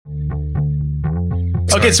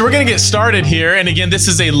Okay, so we're gonna get started here, and again, this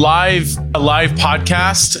is a live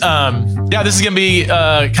podcast. This is gonna be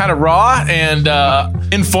kind of raw and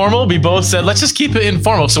informal. We both said let's just keep it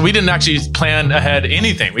informal, so we didn't actually plan ahead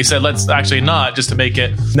anything. We said let's actually not, just to make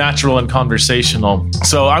it natural and conversational.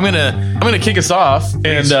 So I'm gonna kick us off,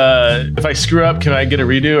 and if I screw up, can I get a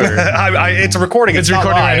redo? Or it's a recording. It's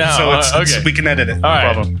recording live, right now. So Okay. we can edit it. All right.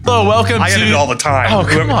 No problem. Hello, welcome I to. edit it all the time. Oh,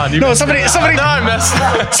 come on! No, somebody. No, I messed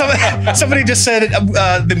up. Somebody just said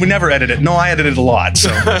that we never edit it. No, I edit it a lot. So,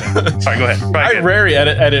 sorry, go ahead. I rarely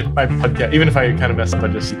edit my podcast, even if I kind of mess up.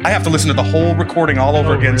 I have to listen to the whole recording all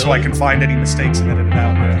over again, so I can find any mistakes and edit it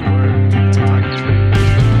out.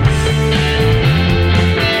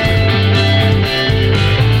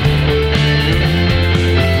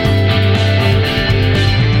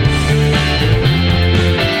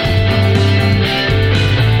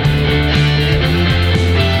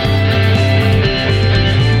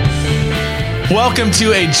 Welcome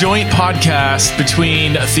to a joint podcast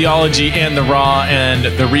between Theology and the Raw and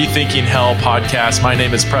the Rethinking Hell podcast. My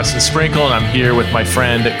name is Preston Sprinkle, and I'm here with my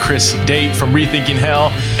friend Chris Date from Rethinking Hell.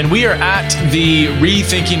 And we are at the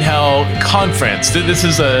Rethinking Hell conference. This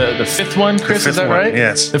is the fifth one, Chris, is that right?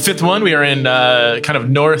 Yes. The fifth one. We are in kind of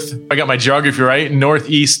north, I got my geography right,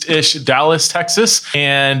 northeast-ish Dallas, Texas.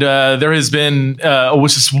 And there has been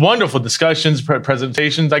just wonderful discussions,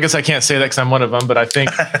 presentations. I guess I can't say that because I'm one of them, but I think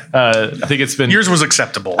it's been... Yours was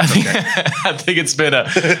acceptable. I think it's been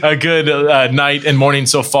a good night and morning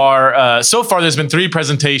so far. So far, there's been 3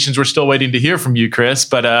 presentations. We're still waiting to hear from you, Chris.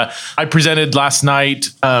 But I presented last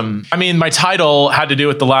night. My title had to do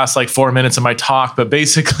with the last 4 minutes of my talk. But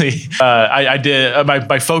basically, I did.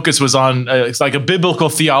 My focus was on it's like a biblical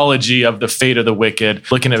theology of the fate of the wicked,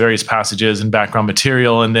 looking at various passages and background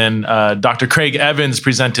material. And then Dr. Craig Evans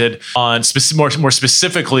presented on more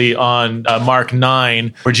specifically on Mark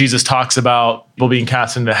 9, where Jesus talks about people being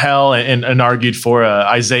cast into hell and argued for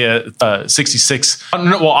Isaiah 66.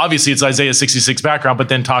 Well, obviously it's Isaiah 66 background, but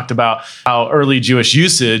then talked about how early Jewish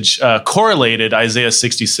usage correlated Isaiah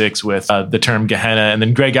 66 with the term Gehenna. And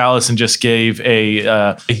then Greg Allison just gave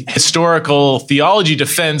a historical theology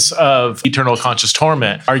defense of eternal conscious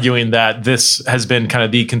torment, arguing that this has been kind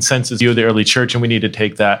of the consensus view of the early church, and we need to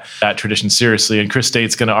take that tradition seriously. And Chris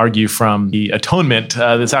Date's going to argue from the atonement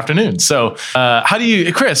this afternoon. So how do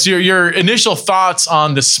you, Chris, your initial thoughts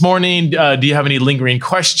on this morning? Do you have any lingering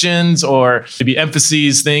questions or maybe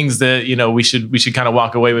emphases, things that we should kind of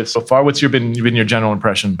walk away with so far? What's been your general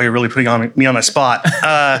impression? You're really putting me on the spot.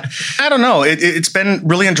 I don't know. It's been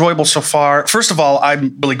really enjoyable so far. First of all,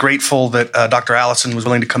 I'm really grateful that Dr. Allison was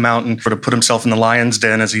willing to come out and sort of put himself in the lion's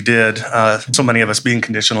den as he did. So many of us being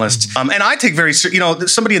conditionalists, and I take very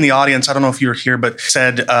somebody in the audience, I don't know if you were here, but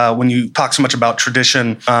said when you talk so much about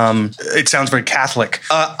tradition, it sounds very Catholic.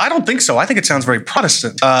 I don't think so. I think it sounds very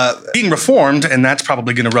Protestant. Being Reformed, and that's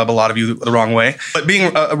probably going to rub a lot of you the wrong way, but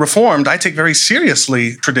being Reformed, I take very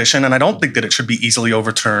seriously tradition, and I don't think that it should be easily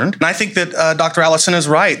overturned. And I think that Dr. Allison is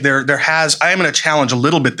right. I am going to challenge a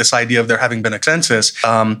little bit this idea of there having been a consensus,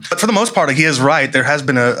 but for the most part, he is right. There has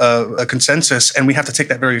been a consensus, and we have to take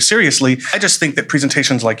that very seriously. I just think that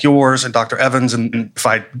presentations like yours and Dr. Evans, and if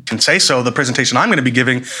I can say so, the presentation I'm going to be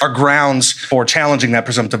giving are grounds for challenging that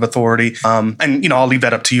presumptive authority. And I'll leave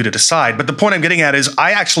that up to you to decide. But the point I'm getting at is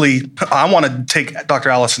I want to take Dr.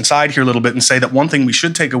 Allison's side here a little bit and say that one thing we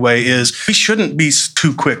should take away is we shouldn't be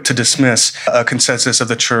too quick to dismiss a consensus of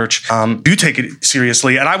the church. Do take it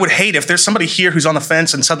seriously. And I would hate if there's somebody here who's on the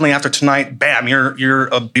fence and suddenly after tonight, bam, you're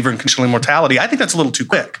a believer in conditional immortality. I think that's a little too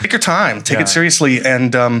quick. Take your time, take it seriously.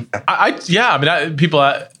 And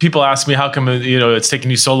people ask me how come it's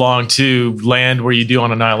taking you so long to land where you do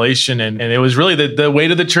on Annihilation, and it was really the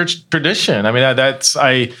weight of the church tradition. I mean,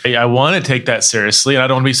 I want to take that seriously, and I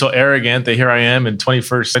don't want to be so arrogant that here I am in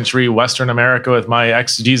 21st century Western America with my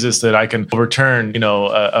exegesis that I can overturn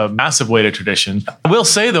a massive weight of tradition. I will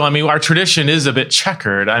say though, our tradition is a bit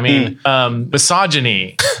checkered.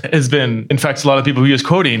 Misogyny has been, in fact, a lot of people who use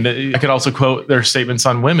quoting. I could also quote their statements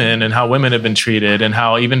on women and how women have been treated, and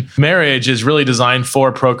how even marriage is really designed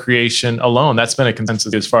for procreation alone. That's been a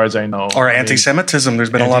consensus as far as I know. Or anti-Semitism. There's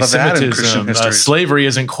been a lot of that in Christian history. Slavery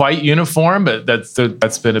isn't quite uniform, but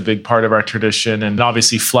that's been a big part of our tradition, and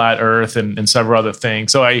obviously flat Earth and several other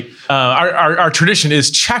things. So our tradition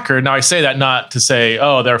is checkered. Now I say that not to say,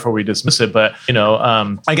 oh, therefore we dismiss it, but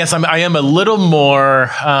I guess I am a little more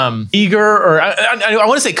eager, or I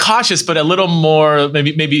want to say cautious, but a little more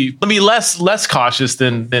maybe less cautious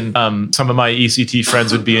than some of my ECT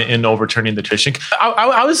friends would be in overturning the tradition.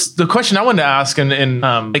 The question I wanted to ask, and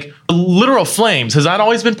literal flames, has that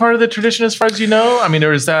always been part of the tradition as far as you know?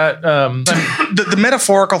 Or is that the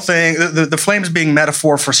metaphorical thing? the flames being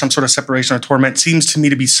metaphor for some sort of separation or torment seems to me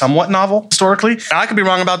to be somewhat novel historically. And I could be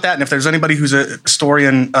wrong about that. And if there's anybody who's a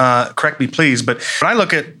historian, correct me, please. But when I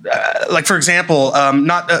look at, like, for example,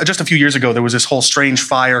 just a few years ago, there was this whole Strange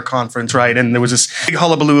Fire conference, right? And there was this big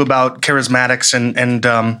hullabaloo about charismatics and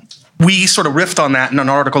we sort of riffed on that in an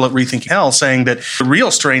article at Rethinking Hell, saying that the real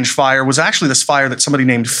strange fire was actually this fire that somebody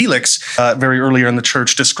named Felix, very earlier in the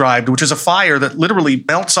church, described, which is a fire that literally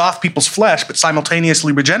melts off people's flesh, but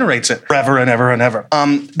simultaneously regenerates it forever and ever and ever.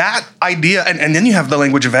 That idea, and then you have the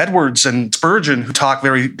language of Edwards and Spurgeon, who talk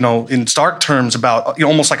very, in stark terms about,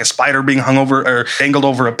 almost like a spider being hung over or dangled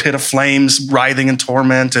over a pit of flames, writhing in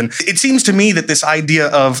torment. And it seems to me that this idea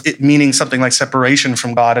of it meaning something like separation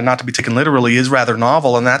from God and not to be taken literally is rather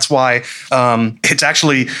novel, and that's why it's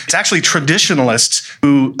actually traditionalists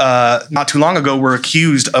who not too long ago were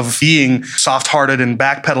accused of being soft-hearted and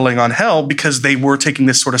backpedaling on hell because they were taking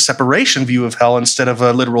this sort of separation view of hell instead of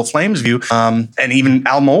a literal flames view. And even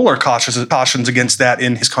Al Mohler cautions against that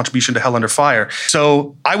in his contribution to Hell Under Fire.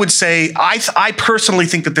 So I would say I personally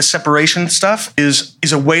think that this separation stuff is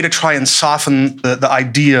a way to try and soften the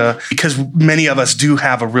idea, because many of us do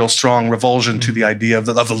have a real strong revulsion to the idea of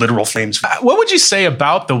the literal flames. What would you say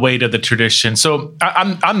about the weight of the tradition? So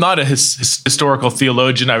I'm not a historical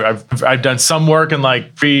theologian. I've done some work in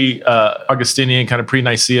like pre-Augustinian, kind of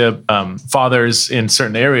pre-Nicaea fathers in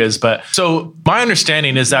certain areas. But so my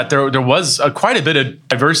understanding is that there was quite a bit of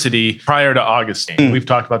diversity prior to Augustine. We've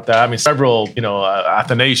talked about that. I mean, several,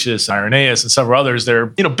 Athanasius, Irenaeus, and several others. They're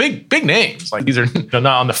big names. Like these are not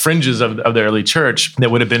on the fringes of the early church.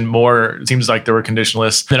 That would have been more. It seems like they were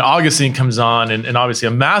conditionalists. Then Augustine comes on, and obviously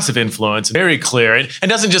a massive influence, very clear,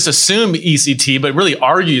 and doesn't just assume ECT, but really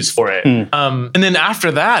argues for it. And then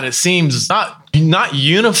after that, it seems not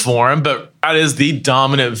uniform, but that is the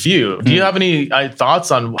dominant view. Do you have any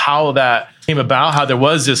thoughts on how that came about, how there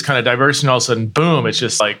was this kind of diversity, and all of a sudden, boom, it's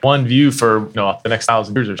just like one view for the next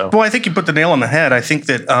 1,000 years or so? Well, I think you put the nail on the head. I think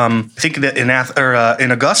that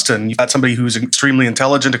in Augustine, you've got somebody who's extremely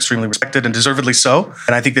intelligent, extremely respected, and deservedly so.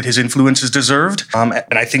 And I think that his influence is deserved. And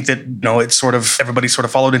I think that it's sort of everybody sort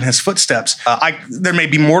of followed in his footsteps. There may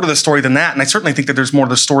be more to the story than that, and I certainly think that there's more to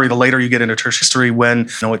the story the later you get into church history, when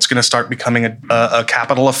it's going to start becoming a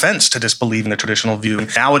capital offense to disbelieve in the traditional view.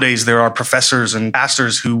 Nowadays, there are professors and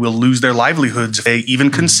pastors who will lose their livelihoods if they even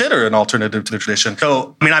consider an alternative to the tradition.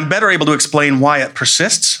 So, I'm better able to explain why it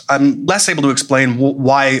persists. I'm less able to explain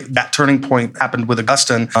why that turning point happened with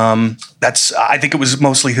Augustine. I think it was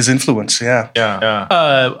mostly his influence. Yeah.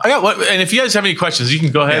 I got one, and if you guys have any questions, you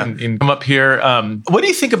can go ahead and come up here. What do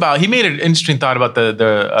you think about? He made an interesting thought about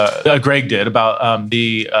Greg did about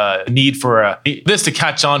the need for this to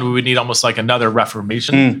catch on. We would need almost like another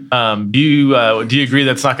Reformation. Do you agree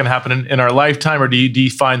that's not going to happen in our lifetime, or do you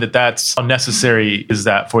find that that's how necessary is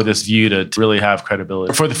that for this view to really have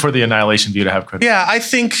credibility, for the annihilation view to have credibility? Yeah, I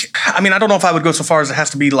think. I don't know if I would go so far as it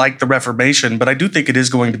has to be like the Reformation, but I do think it is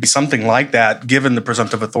going to be something like that, given the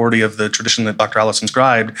presumptive authority of the tradition that Dr. Allison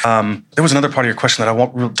inscribed. There was another part of your question that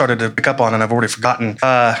I started to pick up on, and I've already forgotten.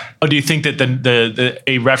 Do you think that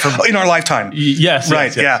a Reformation in our lifetime? Yes.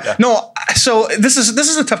 Right. Yeah. No. So this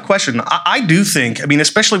is a tough question. I do think.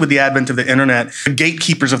 Especially with the advent of the internet, the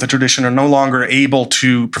gatekeepers of the tradition are no longer able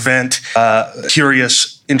to prevent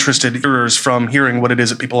curious, interested hearers from hearing what it is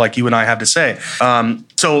that people like you and I have to say.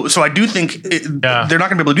 So I do think they're not going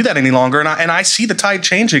to be able to do that any longer. And I see the tide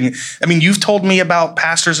changing. You've told me about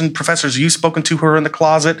pastors and professors you've spoken to who are in the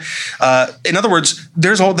closet. In other words,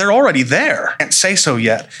 they're already there. I can't say so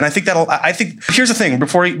yet. And I think here's the thing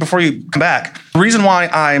before you come back. The reason why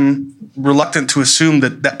I'm reluctant to assume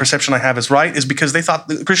that perception I have is right is because they thought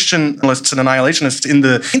the Christianists and annihilationists in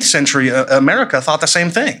the 18th century America thought the same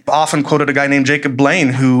thing. Often quoted a guy named Jacob Blaine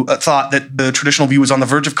who thought that the traditional view was on the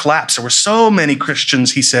verge of collapse. There were so many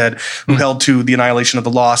Christians, he said, who held to the annihilation of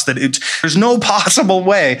the lost that there's no possible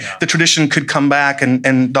way the tradition could come back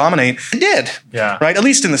and dominate. It did, right? At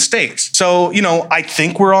least in the States. So, I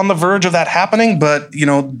think we're on the verge of that happening, but,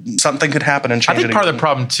 something could happen and change it. I think part of the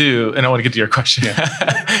problem too, and I want to get to your question,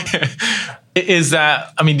 is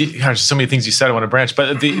that, gosh, so many things you said I want to branch,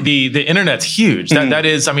 but the internet's huge. That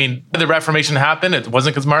is, the Reformation happened. It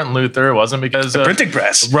wasn't because Martin Luther. It wasn't because the printing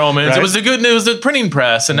press. Romans. Right? It was the good news, the printing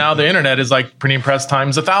press. And now the internet is like printing press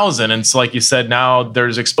times 1,000. And so, like you said, now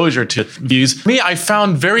there's exposure to views. I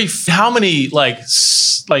found how many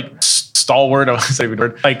stalwart, I say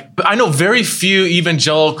word. I know very few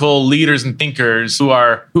evangelical leaders and thinkers who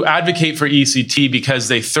advocate for ECT because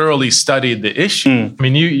they thoroughly studied the issue.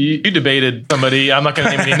 You debated cited somebody, I'm not going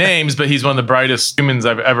to name any names, but he's one of the brightest humans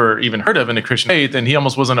I've ever even heard of in the Christian faith. And he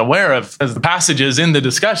almost wasn't aware of as the passages in the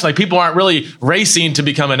discussion. Like people aren't really racing to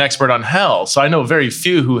become an expert on hell. So I know very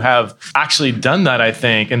few who have actually done that, I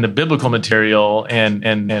think, in the biblical material and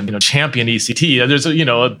champion ECT. There's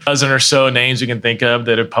a dozen or so names you can think of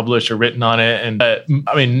that have published or written on it. And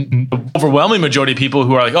the overwhelming majority of people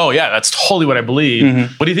who are like, oh yeah, that's totally what I believe.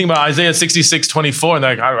 Mm-hmm. What do you think about Isaiah 66:24? And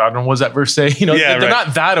they're like, I don't know, what does that verse say? They're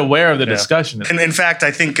not that aware of the discussion. And in fact,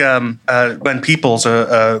 I think Ben Peoples,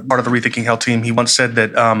 part of the Rethinking Hell team, he once said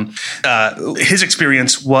that his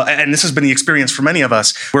experience, and this has been the experience for many of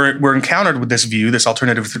us, we're encountered with this view, this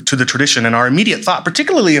alternative to the tradition, and our immediate thought,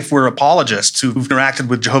 particularly if we're apologists who've interacted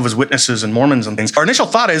with Jehovah's Witnesses and Mormons and things, our initial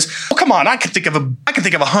thought is, well, come on, I can think of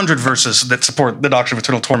 100 verses that support the doctrine of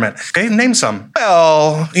eternal torment. Okay, name some.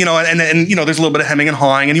 Well, and there's a little bit of hemming and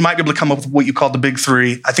hawing, and you might be able to come up with what you call the big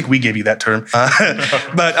three. I think we gave you that term.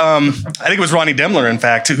 But I think it was Ronnie Demler, in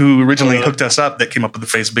fact, who originally hooked us up, that came up with the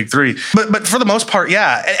phrase big three. But for the most part,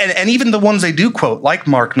 yeah. And even the ones they do quote, like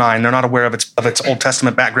Mark 9, they're not aware of its Old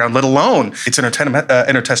Testament background, let alone its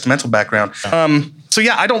intertestamental background. So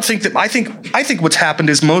yeah, I think what's happened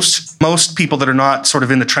is most people that are not sort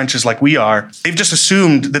of in the trenches like we are, they've just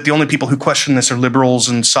assumed that the only people who question this are liberals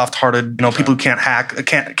and soft-hearted, people who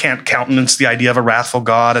can't countenance the idea of a wrathful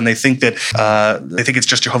God, and they think that it's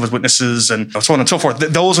just Jehovah's Witnesses and so on and so forth.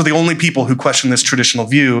 Those are the only people who question this traditional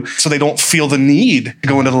view, so they don't feel the need to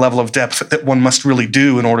go into the level of depth that one must really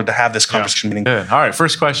do in order to have this conversation meeting. Good. All right,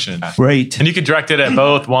 first question. Great. And you can direct it at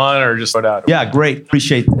both one or just put out. Yeah, great.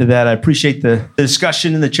 Appreciate that. I appreciate the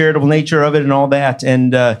discussion and the charitable nature of it and all that.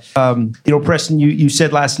 And, Preston, you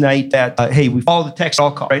said last night that, hey, we follow the text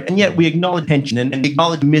all costs, right? And yet we acknowledge tension and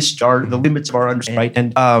acknowledge the limits of our understanding,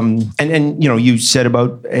 right? And you said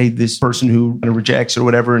about, hey, this person who rejects or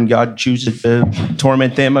whatever, and God chooses to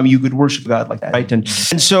torment them. I mean, you could worship God like that, right? And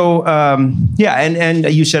so, and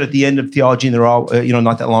you said at the end of theology, and they're all,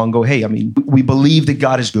 not that long ago, hey, I mean, we believe that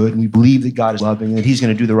God is good, and we believe that God is loving, and that He's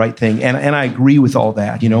going to do the right thing. And I agree with all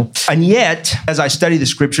that, And yet, as I study the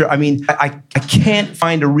scripture, I mean, I can't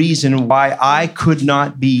find a reason why I could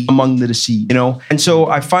not be among the deceived, And so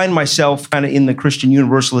I find myself kind of in the Christian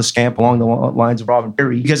Universalist camp along the lines of Robin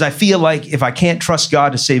Perry, because I feel like if I can't trust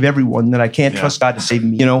God to save everyone, then I can't trust God to save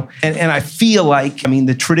me, And I feel like,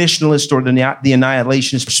 the traditionalist or the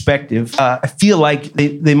annihilationist perspective, I feel like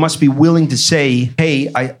they must be willing to say,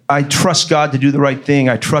 hey, I trust God to do the right thing.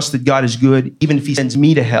 I trust that God is good, even if He sends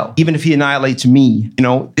me to hell, even if He annihilates me.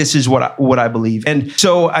 This is what I believe. And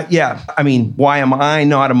so, why am I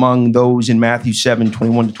not among those in Matthew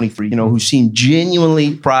 7:21-23, who seem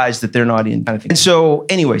genuinely surprised that they're not in, kind of thing. And so,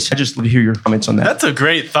 anyways, I just love to hear your comments on that. That's a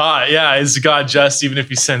great thought. Yeah, is God just even if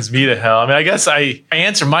He sends me to hell? I mean, I guess my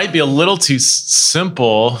answer might be a little too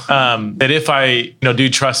simple. That if I do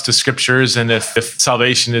trust the scriptures, and if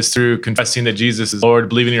salvation is through confessing that Jesus is Lord,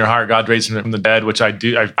 believing in your heart God raised Him from the dead, which I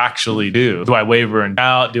actually do. Do I waver in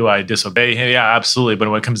doubt? Do I disobey Him? Yeah, absolutely. But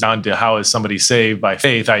when it comes down to how is somebody saved by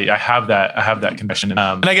faith, I have that confession.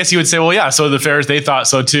 And I guess you would say, well, yeah, so the Pharisees, they thought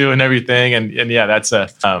so too, and everything. And yeah, that's I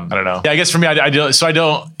don't know. Yeah, I guess for me,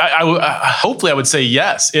 hopefully I would say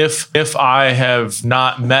yes. If I have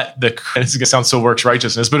not met this is gonna sound so works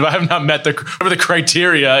righteousness, but if I have not met whatever the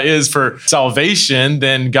criteria is for salvation,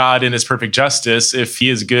 then God in His perfect justice, if He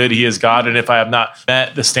is good, He is God. And if I have not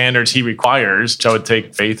met the standards He requires, which I would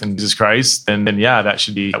take faith in Jesus Christ, then yeah,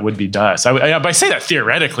 that would be dust. But I say that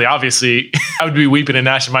theoretically, obviously, I would be weeping and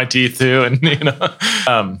gnashing my teeth too, and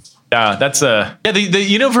Yeah, that's the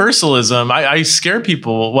universalism. I scare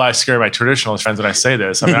people. Well, I scare my traditionalist friends when I say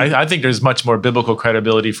this. I mean, I think there's much more biblical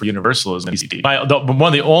credibility for universalism than ECT.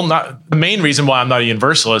 The main reason why I'm not a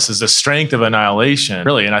universalist is the strength of annihilation,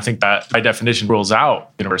 really, and I think that by definition rules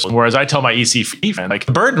out universalism. Whereas I tell my EC friend, like,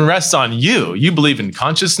 the burden rests on you. You believe in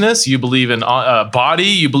consciousness. You believe in body.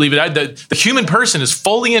 You believe in the human person is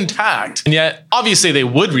fully intact, and yet obviously they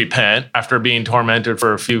would repent after being tormented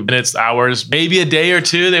for a few minutes, hours, maybe a day or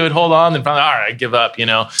two. They would hold on and finally, all right, give up,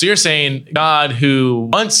 So you're saying God,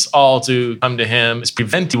 who wants all to come to Him, is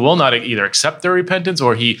preventing, will not either accept their repentance,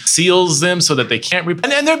 or He seals them so that they can't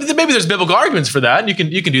repent. And maybe there's biblical arguments for that, and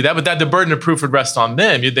you can do that, but that the burden of proof would rest on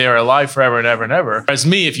them. They are alive forever and ever and ever. Whereas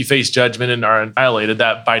me, if you face judgment and are annihilated,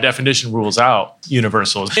 that by definition rules out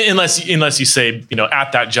universals, unless you say,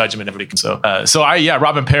 at that judgment, everybody can. So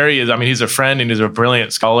Robin Perry he's a friend and he's a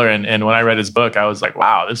brilliant scholar. And when I read his book, I was like,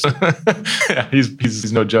 wow,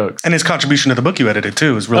 he's no joke. books. And his contribution to the book you edited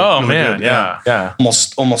too is really, really good. Yeah.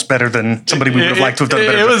 Almost better than somebody we would have liked to have done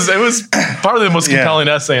better. It was probably the most compelling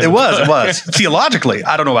essay. It was. Theologically,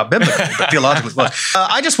 I don't know about biblically, but theologically it was.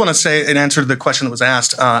 I just want to say an answer to the question that was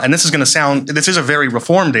asked, and this is a very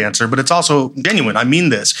reformed answer, but it's also genuine. I mean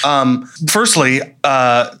this. Firstly,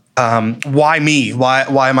 why me?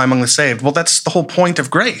 Why am I among the saved? Well, that's the whole point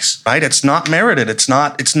of grace, right? It's not merited. It's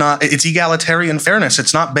egalitarian fairness.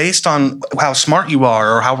 It's not based on how smart you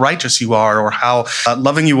are or how righteous you are or how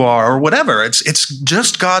loving you are or whatever. It's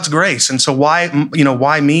just God's grace. And so why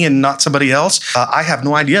me and not somebody else? I have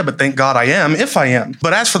no idea, but thank God I am if I am.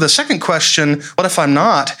 But as for the second question, what if I'm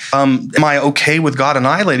not? Am I okay with God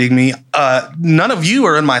annihilating me? None of you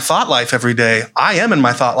are in my thought life every day. I am in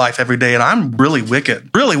my thought life every day, and I'm really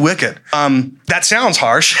wicked. That sounds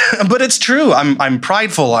harsh, but it's true. I'm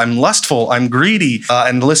prideful, I'm lustful, I'm greedy,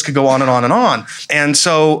 and the list could go on and on and on. And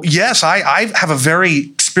so, yes, I have a very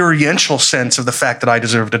experiential sense of the fact that I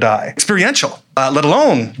deserve to die. Experiential, let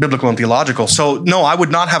alone biblical and theological. So, no, I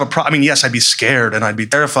would not have a problem. I mean, yes, I'd be scared and I'd be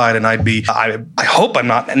terrified and I hope I'm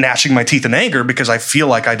not gnashing my teeth in anger because I feel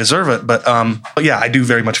like I deserve it. But yeah, I do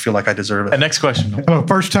very much feel like I deserve it. And next question. Hello,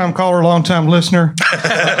 first-time caller, long-time listener.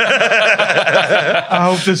 I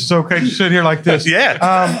hope this is okay to sit here like this. Yeah.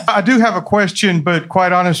 I do have a question, but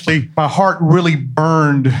quite honestly, my heart really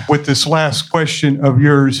burned with this last question of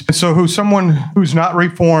yours. And so someone who's not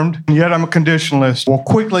reformed, and yet I'm a conditionalist, will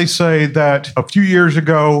quickly say that a few years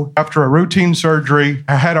ago, after a routine surgery,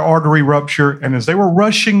 I had an artery rupture, and as they were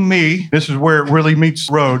rushing me, this is where it really meets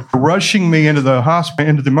the road, rushing me into the hospital,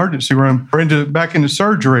 into the emergency room, or back into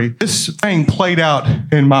surgery, this thing played out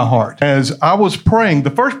in my heart. As I was praying,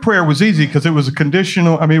 the first prayer was easy because it was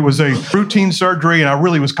it was a routine surgery, and I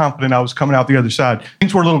really was confident I was coming out the other side.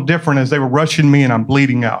 Things were a little different as they were rushing me, and I'm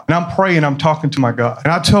bleeding out. And I'm praying, I'm talking to my God.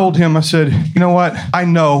 And I told him, I said, you know what? I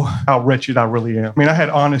know how wretched I really am. I mean, I had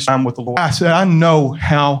honest time with the Lord. I said, I know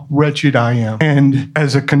how wretched I am. And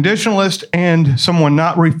as a conditionalist and someone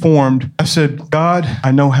not reformed, I said, God,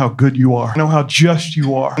 I know how good you are. I know how just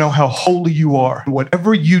you are. I know how holy you are. And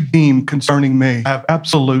whatever you deem concerning me, I have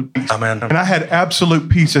absolute peace. Amen. And I had absolute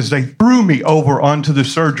peace as they threw me over onto the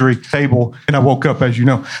surgery table, and I woke up, as you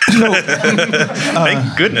know. So,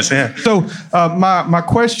 thank goodness, yeah. So my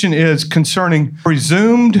question is concerning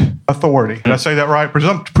presumed authority. Did I say that right?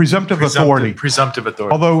 Presumptive authority. Presumptive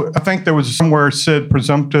authority. Although I think there was somewhere it said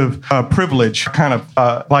presumptive privilege, kind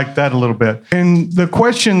of like that a little bit. And the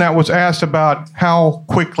question that was asked about how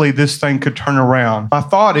quickly this thing could turn around, my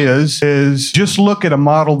thought is just look at a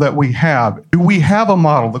model that we have. Do we have a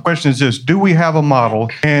model? The question is this, do we have a model?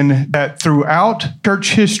 And that throughout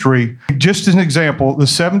church history, just as an example, the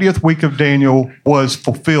 70th week of Daniel was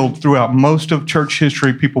fulfilled throughout most of church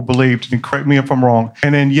history, people believed, and correct me if I'm wrong.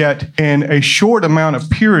 And then yet, in a short amount of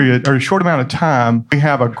time, we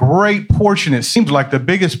have a great portion, it seems like the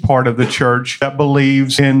biggest part of the church that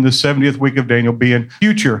believes in the 70th week of Daniel being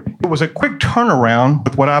future. It was a quick turnaround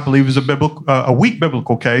with what I believe is a weak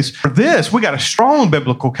biblical case. For this, we got a strong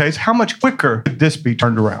biblical case. How much quicker could this be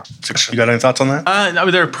turned around? You got any thoughts on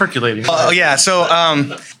that? They're percolating. Yeah. So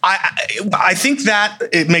I think that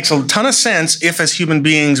it makes a ton of sense if, as human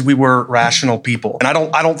beings, we were rational people, and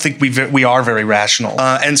I don't think we are very rational.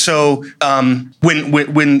 And so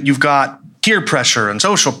when you've got peer pressure and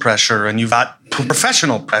social pressure, and you've got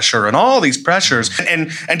professional pressure and all these pressures, and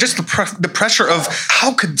just the pressure of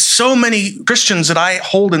how could so many Christians that I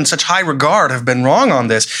hold in such high regard have been wrong on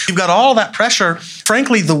this. You've got all that pressure.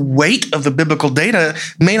 Frankly, the weight of the biblical data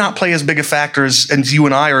may not play as big a factor as you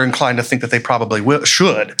and I are inclined to think that they probably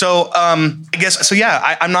should. So I guess, so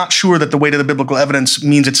yeah, I'm not sure that the weight of the biblical evidence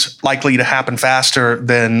means it's likely to happen faster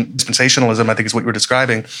than dispensationalism, I think is what you were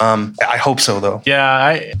describing. I hope so, though.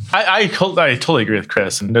 Yeah, I totally agree with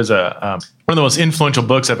Chris. And there's one of the most influential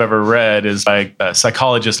books I've ever read is by a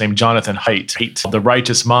psychologist named Jonathan Haidt, The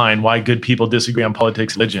Righteous Mind, Why Good People Disagree on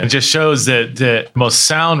Politics and Religion. It just shows that the most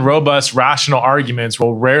sound, robust, rational arguments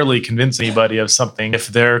will rarely convince anybody of something if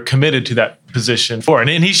they're committed to that position for. And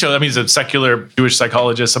he shows, he's a secular Jewish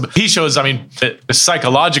psychologist. He shows, that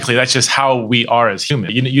psychologically, that's just how we are as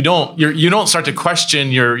humans. You don't start to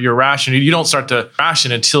question your ration. You don't start to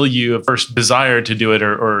ration until you first desire to do it,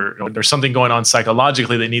 or there's something going on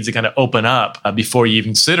psychologically that needs to kind of open up before you even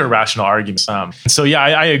consider rational arguments. So yeah,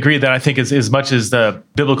 I agree that I think as much as the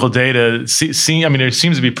biblical data, there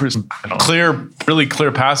seems to be really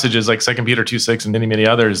clear passages like 2 Peter 2:6 and many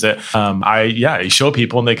others that you show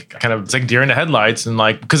people, and they kind of, it's like deer deer in the headlights. And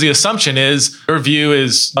like, because the assumption is your view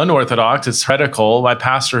is unorthodox, it's heretical. My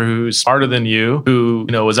pastor who's smarter than you, who,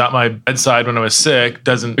 was at my bedside when I was sick,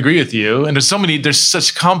 doesn't agree with you. And there's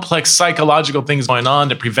such complex psychological things going on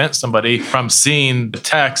to prevent somebody from seeing the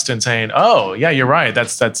text and saying, oh yeah, you're right.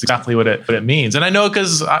 That's exactly what it means. And I know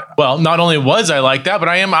because, not only was I like that, but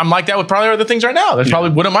I'm like that with probably other things right now. There's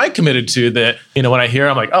probably, what am I committed to that, when I hear,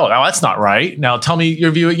 I'm like, oh, now that's not right. Now tell me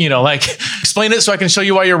your view, explain it so I can show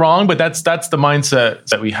you why you're wrong. But that's the mindset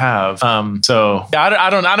that we have. So yeah, I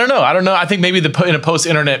don't know. I don't know. I think maybe in a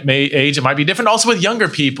post-internet age, it might be different. Also with younger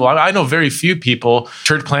people, I know very few people,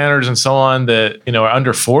 church planners and so on, that, are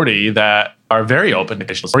under 40 that are very open to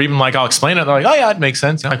traditions. Or even like, I'll explain it. They're like, oh yeah, it makes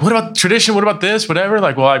sense. Like, what about tradition? What about this? Whatever.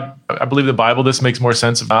 Like, well, I believe the Bible, this makes more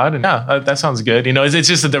sense of God. And yeah, that sounds good. It's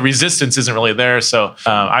just that the resistance isn't really there. So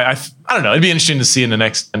I don't know. It'd be interesting to see in the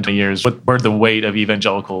next 20 years where the weight of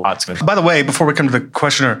evangelical thought's going to be. By the way, before we come to the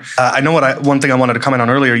questioner, I know one thing I wanted to comment on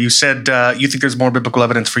earlier. You said you think there's more biblical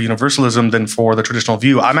evidence for universalism than for the traditional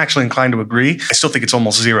view. I'm actually inclined to agree. I still think it's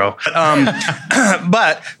almost zero.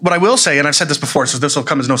 But what I will say, and I've said this before, so this will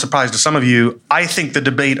come as no surprise to some of you, I think the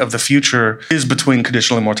debate of the future is between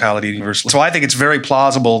conditional immortality and universalism. So I think it's very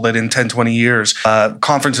plausible that in 10, 20 years,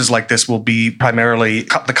 conferences like this will be primarily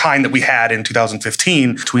the kind that we had in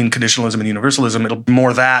 2015 between conditionalism and universalism. It'll be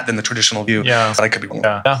more that than the traditional view. Yeah. But I could be wrong.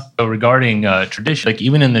 Yeah. So regarding tradition, like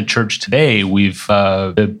even in the church today, we've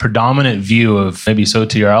the predominant view of maybe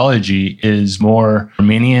soteriology is more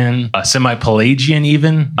Arminian, semi-Pelagian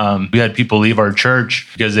even. We had people leave our church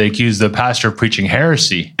because they accused the pastor of preaching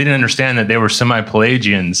heresy. They didn't understand that they were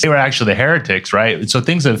semi-Pelagians. They were actually the heretics, right? So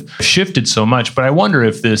things have shifted so much, but I wonder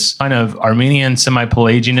if this kind of Arminian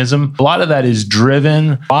semi-Pelagianism, a lot of that is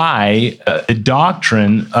driven by the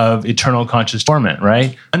doctrine of eternal conscious torment,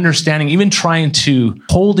 right? Understanding, even trying to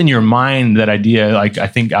hold in your mind that idea, like I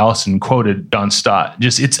think Allison quoted John Stott,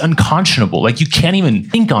 just it's unconscionable. Like you can't even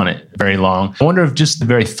think on it very long. I wonder if just the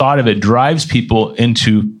very thought of it drives people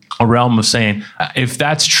into a realm of saying, if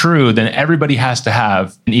that's true, then everybody has to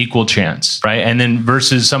have an equal chance, right? And then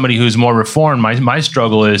versus somebody who's more reformed, my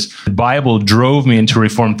struggle is the Bible drove me into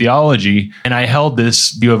reformed theology, and I held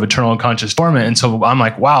this view of eternal conscious torment. And so I'm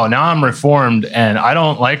like, wow, now I'm reformed, and I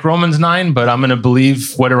don't like Romans 9, but I'm going to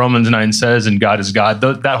believe what Romans 9 says, and God is God,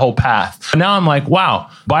 that whole path. But now I'm like,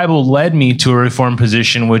 wow, Bible led me to a reformed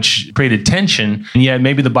position, which created tension, and yet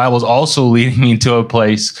maybe the Bible is also leading me to a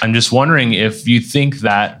place. I'm just wondering if you think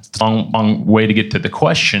that, long way to get to the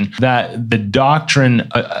question, that the doctrine,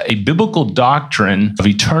 a biblical doctrine of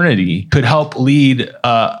eternity could help lead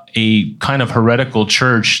a kind of heretical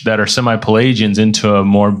church that are semi-Pelagians into a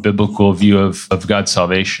more biblical view of God's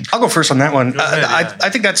salvation? I'll go first on that one. I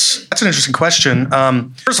think that's an interesting question.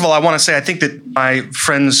 First of all, I want to say I think that my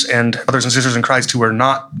friends and brothers and sisters in Christ who are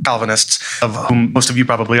not Calvinists, of whom most of you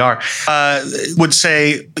probably are, would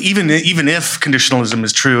say even if conditionalism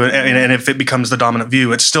is true and if it becomes the dominant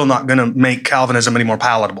view, it's still not going to make Calvinism any more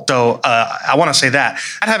palatable. So I want to say that.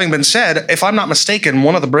 That having been said, if I'm not mistaken,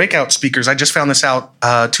 one of the breakout speakers, I just found this out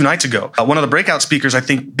 2 nights ago. One of the breakout speakers, I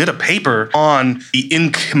think, did a paper on the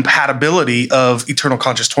incompatibility of eternal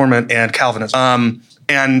conscious torment and Calvinism.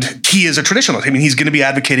 And he is a traditionalist. I mean, he's going to be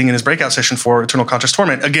advocating in his breakout session for eternal conscious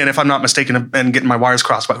torment. Again, if I'm not mistaken and getting my wires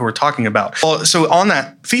crossed about who we're talking about. Well, so on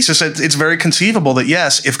that thesis, it's very conceivable that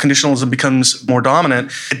yes, if conditionalism becomes more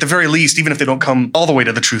dominant, at the very least, even if they don't come all the way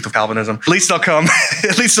to the truth of Calvinism, at least they'll come,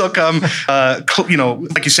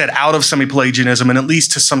 like you said, out of semi-Pelagianism and at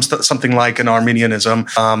least to something like an Arminianism,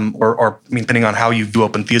 or depending on how you view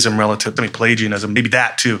open theism relative to semi-Pelagianism, maybe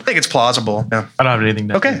that too. I think it's plausible. Yeah. I don't have anything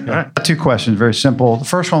to Okay. All right. 2 questions, very simple. The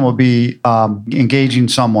first one will be engaging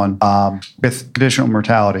someone with conditional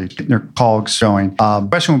mortality, getting their cogs going. The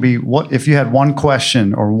question would be, what if you had one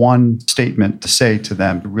question or one statement to say to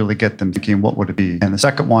them to really get them thinking, what would it be? And the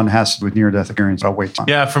second one has to do with near-death experience. I'll wait.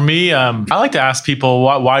 Yeah, for me, I like to ask people,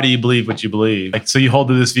 why do you believe what you believe? Like, so you hold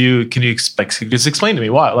to this view, can you just explain to me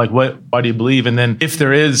why? Like, why do you believe? And then if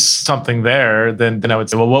there is something there, then I would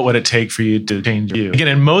say, well, what would it take for you to change your view? Again,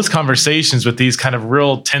 in most conversations with these kind of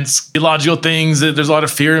real tense theological things, there's a lot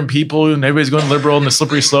of fear in people and everybody's going liberal and the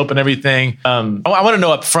slippery slope and everything. I want to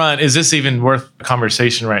know up front, is this even worth a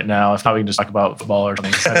conversation right now? If not, we can just talk about football or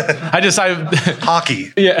something.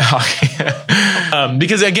 Hockey. Yeah, hockey.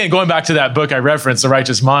 Because again, going back to that book I referenced, The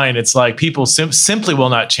Righteous Mind, it's like people simply will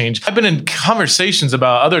not change. I've been in conversations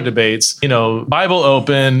about other debates, Bible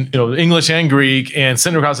open, English and Greek, and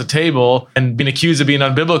sitting across the table and being accused of being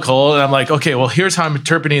unbiblical. And I'm like, okay, well, here's how I'm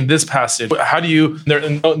interpreting this passage. How do you,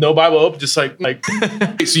 no Bible open, just like,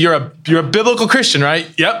 so you're a biblical Christian, right?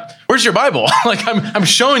 Yep. where's your Bible? Like I'm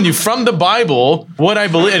showing you from the Bible what I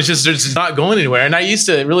believe. It's just not going anywhere. And I used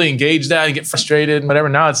to really engage that and get frustrated and whatever.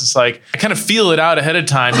 Now it's just like I kind of feel it out ahead of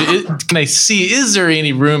time. Can I see, is there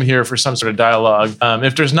any room here for some sort of dialogue?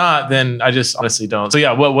 If there's not, then I just honestly don't. So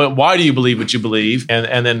yeah, why do you believe what you believe?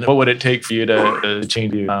 And then what would it take for you to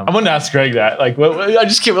change you? I wanted to ask Greg that. Like,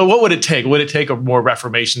 what would it take? Would it take a more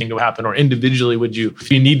reformation to happen, or individually would you, if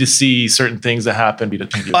you need to see certain things that happen, be to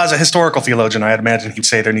change you? As a historical theologian, I'd imagine he'd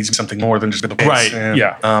say there needs to be something more than just biblical. Right.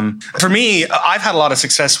 Yeah. For me, I've had a lot of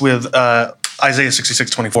success with Isaiah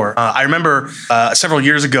 66:24. I remember several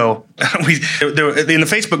years ago, in the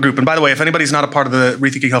Facebook group, and by the way, if anybody's not a part of the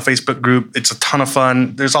Rethinking Hell Facebook group, it's a ton of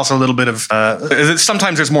fun. There's also a little bit of,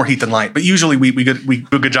 sometimes there's more heat than light, but usually we do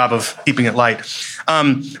a good job of keeping it light.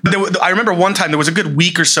 I remember one time, there was a good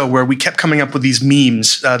week or so where we kept coming up with these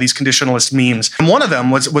memes, these conditionalist memes. And one of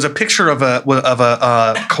them was a picture of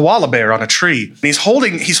a koala bear on a tree. And he's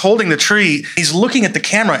holding the tree, he's looking at the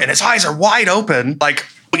camera, and his eyes are wide open, like,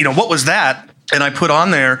 what was that? And I put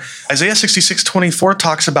on there, Isaiah 66:24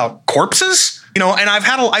 talks about corpses. And I've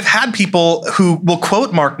had people who will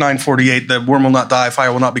quote Mark 9:48, the worm will not die,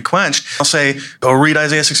 fire will not be quenched. I'll say, go read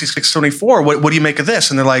Isaiah 66:24. What do you make of this?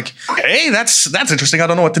 And they're like, hey, that's interesting. I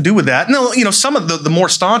don't know what to do with that. No, some of the more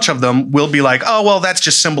staunch of them will be like, oh, well, that's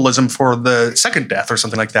just symbolism for the second death or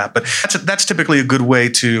something like that. But that's typically a good way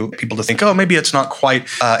to people to think, oh, maybe it's not quite.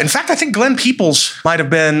 In fact, I think Glenn Peoples might have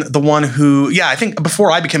been the one who, I think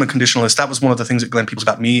before I became a conditionalist, that was one of the things that Glenn Peoples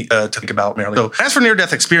got me to think about, Merrily. So as for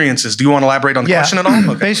near-death experiences, do you want to elaborate on the question at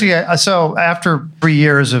all? Okay. Basically, so after 3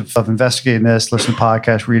 years of investigating this, listening to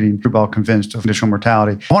podcasts, reading True Convinced of Conditional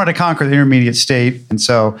Mortality, I wanted to conquer the intermediate state. And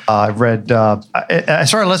so I read, I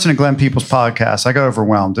started listening to Glenn Peoples' podcast. I got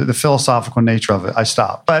overwhelmed. The philosophical nature of it, I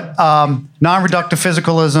stopped. But non-reductive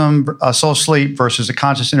physicalism, soul sleep versus a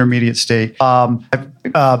conscious intermediate state.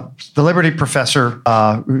 The Liberty professor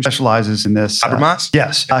who specializes in this. Habermas?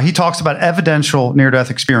 Yes. He talks about evidential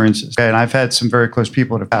near-death experiences. Okay? And I've had some very close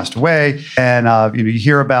people that have passed away. And you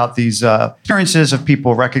hear about these experiences of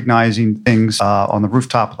people recognizing things on the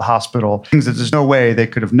rooftop of the hospital, things that there's no way they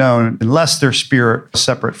could have known unless their spirit was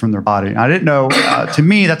separate from their body. And I didn't know, to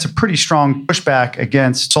me, that's a pretty strong pushback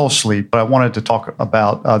against soul sleep. But I wanted to talk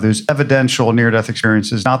about those evidential near-death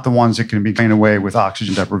experiences, not the ones that can be taken away with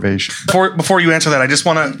oxygen deprivation. Before you answer that, I just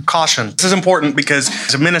want to caution. This is important because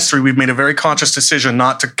as a ministry, we've made a very conscious decision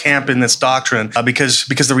not to camp in this doctrine because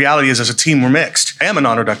the reality is, as a team, we're mixed. I am a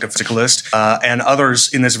non-reductive physicalist, and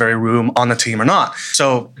others in this very room on the team are not.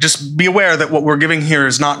 So just be aware that what we're giving here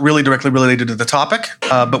is not really directly related to the topic,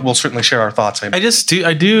 but we'll certainly share our thoughts.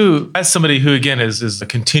 I do, as somebody who, again, is a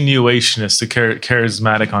continuationist, a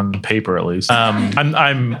charismatic on paper, at least. And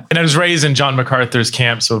I was raised in John MacArthur's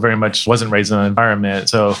camp, so very much wasn't raised in an environment.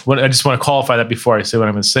 So I just want to qualify that before I say what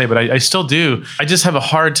I'm going to say, but I still do. I just have a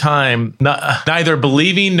hard time neither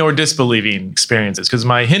believing nor disbelieving experiences, because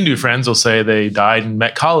my Hindu friends will say they died and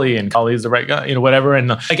met Kali, and Kali is the right guy, whatever. And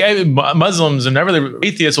like Muslims and the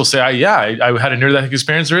atheists will say, I had a near-death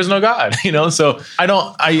experience. There is no God, So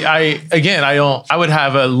I would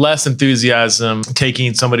have a less enthusiasm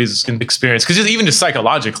taking somebody's experience, because even just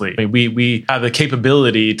psychologically, we have the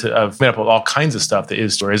capability of made up of all kinds of stuff that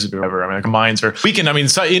is or isn't, or whatever. Our minds are weakened.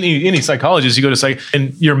 Any psychologist, you go to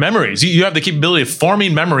and your memories, you have the capability of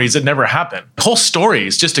forming memories that never happen. Whole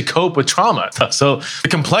stories just to cope with trauma. So the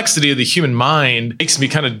complexity of the human mind makes me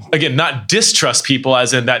kind of, again, not distrust people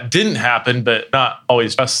as in that didn't happen, but not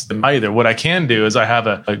always trust them either. What I can do is I have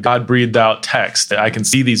a God breathed out text that I can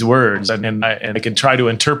see these words and I can try to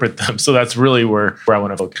interpret them. So that's really where I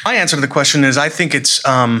want to focus. My answer to the question is, I think it's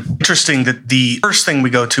interesting that the first thing we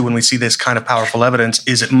go to when we see this kind of powerful evidence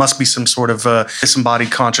is it must be some sort of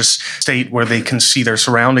disembodied conscious state where they can see their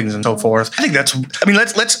surroundings and so forth. I think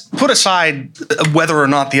let's put aside whether or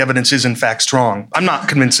not the evidence is in fact strong. I'm not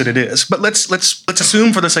convinced that it is, but let's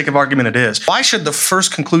assume for the sake of argument it is. Why should the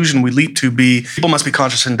first conclusion we leap to be people must be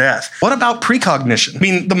conscious in death? What about precognition?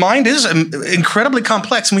 The mind is incredibly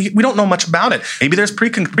complex, and we don't know much about it. Maybe there's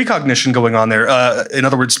precognition going on there. In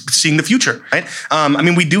other words, seeing the future, right?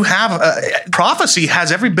 We do have prophecy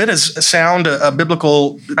has every bit as sound a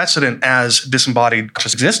biblical precedent as disembodied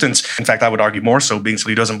conscious existence. In fact, I would argue more so, being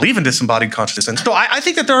somebody who doesn't believe in disembodied conscious existence. So I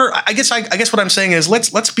think that there are. I guess what I'm saying is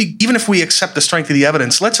let's be, even if we accept the strength of the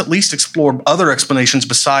evidence, let's at least explore other explanations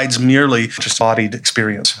besides merely just embodied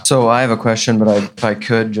experience. So I have a question, but if I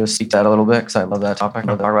could just speak that a little bit, because I love that topic.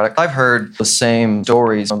 I've heard the same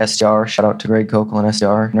stories from SDR. Shout out to Greg Kokel and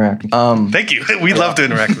SDR Interacting. Thank you. We'd love to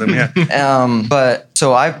interact with them. Yeah. But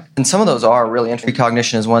and some of those are really interesting.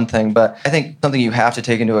 Precognition is one thing, but I think something you have to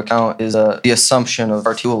take into account is the assumption of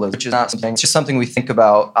articulalism, which is not something, it's just something we think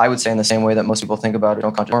about, I would say, in the same way that most people think about it,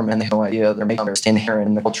 don't conform, and they have no idea they're making it inherent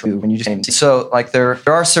in the culture when you just so like there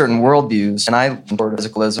are certain worldviews, and I toward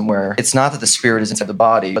physicalism where it's not that the spirit is inside the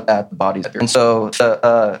body, but that the body is. And so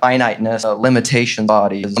the finiteness, limitation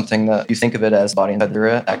body is something that you think of it as body inside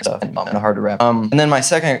the stuff and hard to wrap. And then my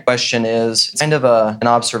second question is kind of an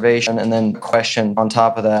observation and then a question on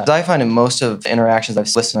top of that. I find in most of the interactions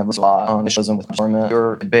I've listened a lot on physicalism with performance,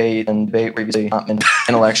 your debate previously not an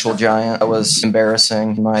intellectual giant. That was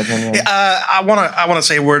embarrassing in my opinion. I want to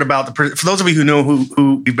say a word about for those of you who know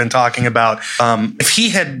who we've been talking about. If he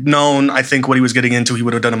had known, I think what he was getting into, he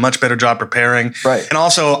would have done a much better job preparing. Right. And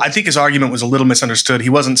also, I think his argument was a little misunderstood. He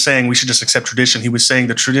wasn't saying we should just accept tradition. He was saying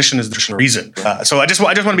the tradition is the reason. So I just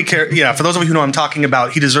want to be careful. Yeah, for those of you who know what I'm talking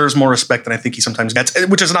about, he deserves more respect than I think he sometimes gets.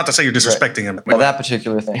 Which is not to say you're disrespecting him. Well, that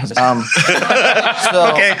particular thing. So,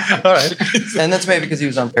 okay, all right. And that's maybe because he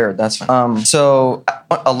was unprepared. That's fine. So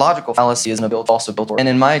a logical fallacy isn't also built. And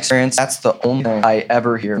in my experience, that's the only thing I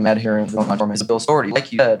ever hear from adherents of conformity is a Bill's authority.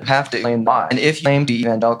 Like you said, you have to explain why. And if you claim to be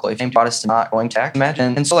evangelical, if you claim Protestant, not going to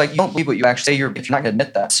imagine. And so like you don't believe what you actually say. If you're not going to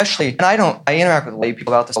admit that, especially, and I interact with lay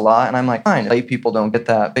people about this a lot, and I'm like, fine, lay people don't get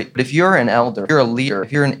that. But if you're an elder, if you're a leader,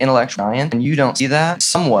 if you're an intellectual giant, and you don't see that,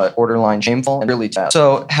 somewhat borderline shameful and really bad.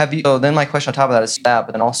 So then my question on top of that is that,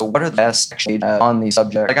 but then also what are the best actually on the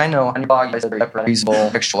subject? Like I know on your blog you guys said very reasonable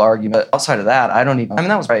textual argument. But outside of that, I don't even. I mean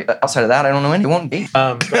that was right, but outside of that, I don't know any. It won't be.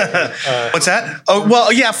 What's that? Oh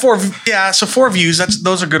well, yeah, so 4 views.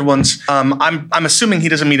 Those are good ones. I'm assuming he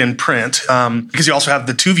doesn't mean in print because you also have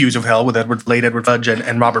the 2 views of hell with late Edward Fudge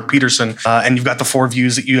and Robert Peterson, and you've got the 4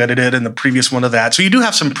 views that you edited and the previous one of that. So you do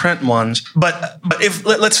have some print ones, but if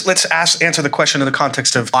let's answer the question in the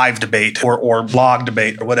context of live debate or blog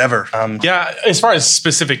debate or whatever. Yeah, as far as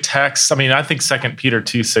specific texts, I mean, I think 2 Peter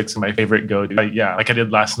 2:6 is my favorite go-to. Like I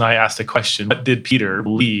did last night, I asked a question: what did Peter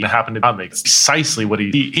believe happened to Godly? It's precisely what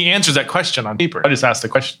he answers that question on paper. I just asked the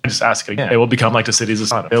question. I just ask it again. They will become like the cities of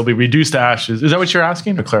Sodom. They will be reduced to ashes. Is that what you're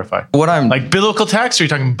asking? To clarify, what I'm like biblical text, or are you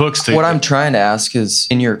talking books? What I'm trying to ask is,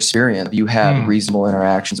 in your experience, you had reasonable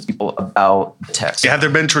interactions with people about the text. Have there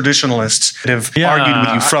been traditionalists that have argued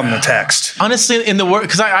with you from the text? Honestly, in the word,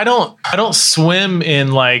 because I don't swim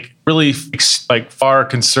in like really like far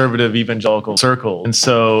conservative evangelical circle, and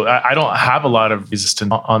so I don't have a lot of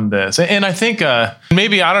resistance on this. And I think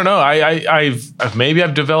maybe I don't know.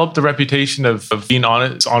 I've developed the reputation of being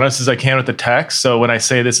honest as I can with the text. So when I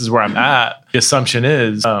say this is where I'm at, the assumption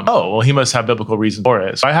is, he must have biblical reason for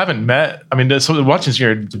it. So I haven't met. I mean, watching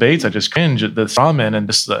your debates, I just cringe at the strawman and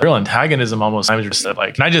just the real antagonism almost. I'm just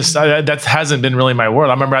like, and that hasn't been really my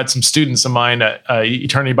world. I remember I had some students of mine at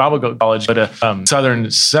Eternity Bible College, but a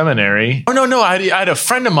Southern Seminary. Oh no, I had a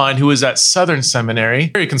friend of mine who was at Southern Seminary,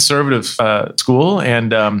 very conservative school,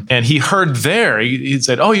 and he heard there. He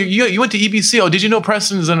said, "Oh, you went to EBC. Oh, did you know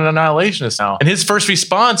Preston's an annihilationist now?" And his first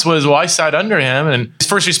response was, "Well, I sat under him," and his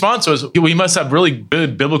first response was, "We must have really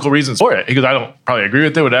good biblical reasons for it." He goes, "I don't probably agree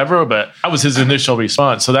with it, whatever," but that was his initial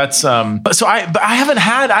response. So that's I haven't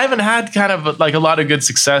had kind of like a lot of good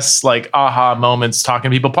success, like aha moments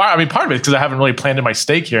talking to people. Part of it is because I haven't really planted my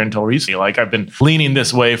stake here until recently. Like I've been leaning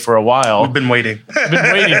this way for a while. We've been waiting. I've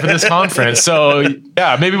been waiting for this conference. So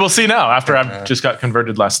yeah, maybe we'll see now after I've just got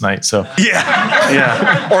converted last night. So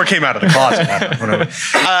yeah, or came out of the closet.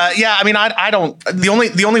 I mean, I don't.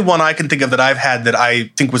 The only one I can think of that I've had that I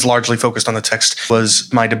think was largely focused on the text was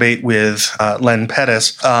my debate with Len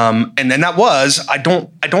Pettis, and that was I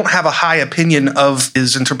don't have a high opinion of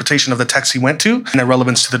his interpretation of the text he went to and their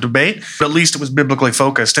relevance to the debate, but at least it was biblically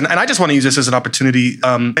focused. And I just want to use this as an opportunity.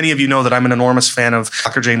 Many of you know that I'm an enormous fan of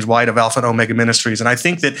Dr. James White of Alpha and Omega Ministries, and I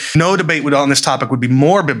think that no debate on this topic would be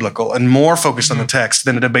more biblical and more focused on the text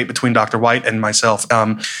than a debate between Dr. White and myself.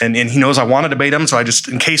 And he knows I want to debate him, so I just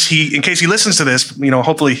in case he listens to this,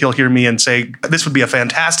 hopefully he'll hear me and say this would be a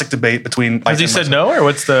fantastic debate between. Has he said no,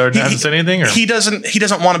 or hasn't said anything? Or? He doesn't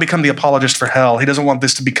want to become the apologist for hell. He doesn't want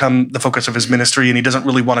this to become the focus of his ministry, and he doesn't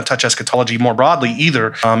really want to touch eschatology more broadly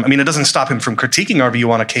either. It doesn't stop him from critiquing our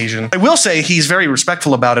view on occasion. I will say he's very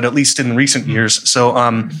respectful about it, at least in recent years. So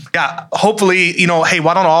hopefully, hey,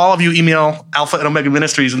 why don't all of you email Alpha and Omega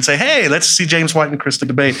Ministries and say, hey, let's see James White and Krista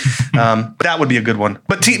debate. But that would be a good one.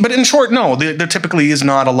 But in short, no, there typically is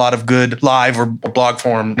not a lot of good live or blog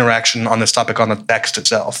form interaction on this topic on the text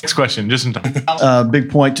itself. Next question. just in time. Big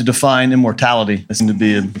point to define immortality. That seems to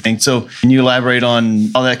be a thing. So can you elaborate on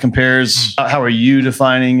how that compares? How are you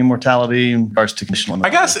defining immortality in regards to conditional? I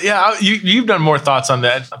guess, you've done more thoughts on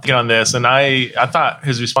that, on this, and I thought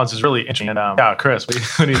his response is really interesting. And Chris, what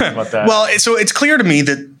do you think about that? Well, so it's clear to me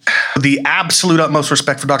that the absolute utmost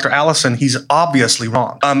respect for Dr. Allison, he's obviously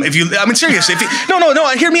wrong. Seriously,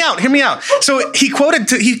 hear me out. So he quoted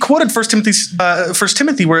 1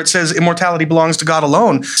 Timothy where it says immortality belongs to God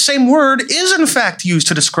alone. Same word is in fact used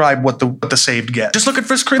to describe what the saved get. Just look at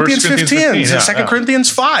 1 Corinthians 15, 2 Corinthians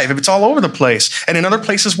 5, if it's all over the place, and in other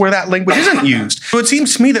places where that language isn't used. So it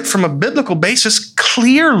seems to me that from a biblical basis,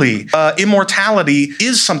 clearly immortality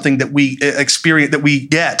is something that we experience, that we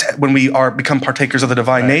get when we become partakers of the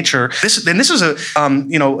divine nature. This is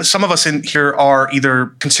some of us in here are either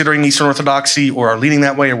considering Eastern Orthodoxy or are leaning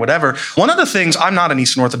that way or whatever. One of the things, I'm not an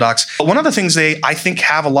Eastern Orthodox, but one of the things they, I think,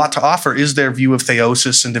 have a lot to offer is their view of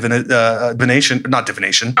theosis and divination. Not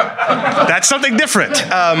divination. That's something different.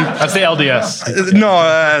 That's the LDS.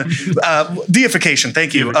 Deification.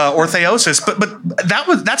 Thank you. Or theosis.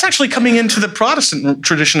 But that's actually coming into the Protestant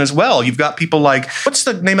tradition as well. You've got people like, what's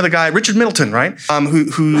the name of the guy? Richard Middleton, right?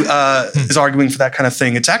 Who is arguing for that kind of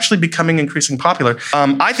thing. It's actually becoming increasingly popular.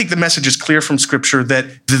 I think the message is clear from Scripture that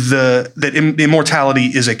immortality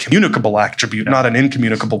is a communicable attribute, not an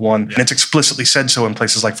incommunicable one, and it's explicitly said so in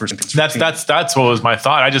places like 1 Corinthians 15. That's what was my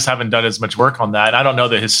thought. I just haven't done as much work on that. I don't know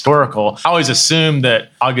the historical. I always assumed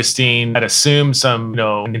that Augustine had assumed some,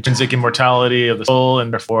 intrinsic immortality of the soul,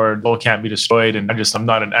 and therefore the soul can't be destroyed. And I'm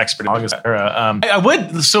not an expert in Augustine era.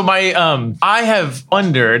 I have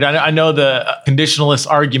wondered. I know the conditionalist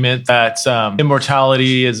argument that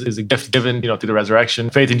immortality is a gift given, through the resurrection,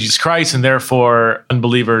 faith in Jesus Christ, and therefore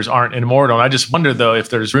unbelievers aren't immortal. And I just wonder, though, if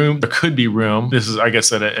there's room, there could be room. This is, I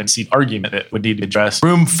guess, a seat argument that would need to address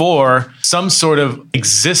room for some sort of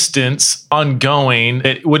existence ongoing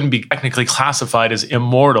that wouldn't be technically classified as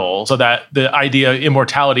immortal, so that the idea of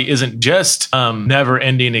immortality isn't just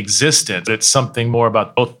never-ending existence. It's something more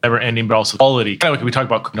about both never-ending but also quality. Kind of like we talk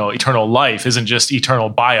about, eternal life isn't just eternal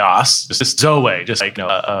bios, it's just zoe, just like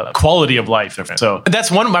a quality of life. So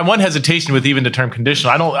that's my one hesitation with even the term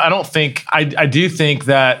conditional. I do think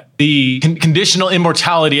that the conditional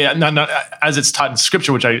immortality, not as it's taught in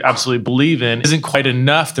Scripture, which I absolutely believe in, isn't quite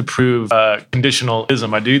enough to prove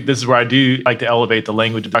conditionalism. This is where I do like to elevate the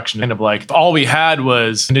language deduction, kind of like if all we had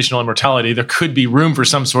was conditional immortality, there could be room for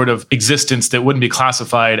some sort of existence that wouldn't be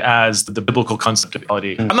classified as the biblical concept of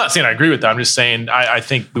immortality. I'm not saying I agree with that. I'm just saying I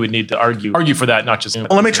think we would need to argue for that, not just. Well,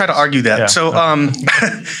 let me try to argue that. Yeah.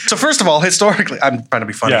 So first of all, historically, I'm trying to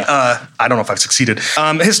be funny. Yeah. I don't know if I've succeeded.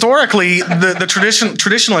 Historically, the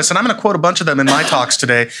traditionalists, and I'm going to quote a bunch of them in my talks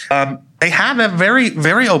today, they have very,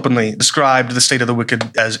 very openly described the state of the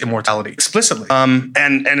wicked as immortality explicitly. And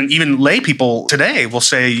even lay people today will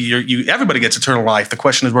say everybody gets eternal life. The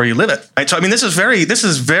question is where you live it. Right? So this is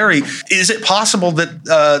very. Is it possible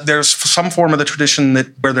that there's some form of the tradition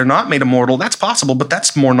where they're not made immortal? That's possible, but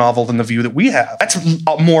that's more novel than the view that we have. That's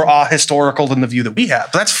more historical than the view that we have.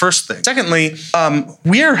 So that's first thing. Secondly,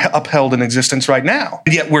 we're upheld in existence right now,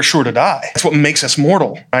 yet we're sure to die. That's what makes us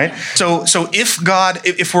mortal, right? So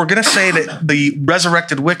if we're going to say that the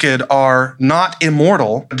resurrected wicked are not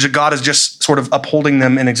immortal, God is just sort of upholding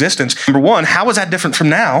them in existence. Number one, how is that different from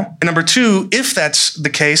now? And number two, if that's the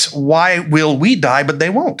case, why will we die but they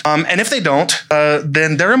won't? And if they don't,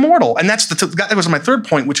 then they're immortal. And that was my third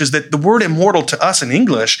point, which is that the word immortal to us in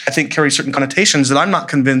English, I think, carries certain connotations that I'm not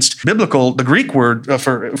convinced biblical, the Greek word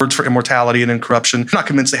for immortality and incorruption, I'm not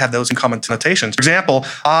convinced they have those in common connotations. For example,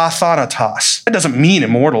 athanatos. That doesn't mean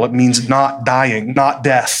immortal. It means not dying, not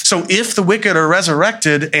death. So if the wicked are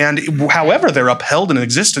resurrected and however they're upheld in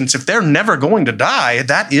existence, if they're never going to die,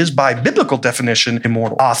 that is by biblical definition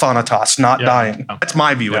immortal. Athanatos, not dying. That's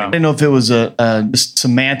my view. I didn't know if it was just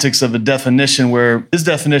semantics of a definition where this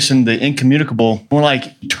definition, the incommunicable, more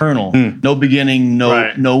like eternal, no beginning,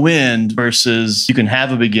 no end, versus you can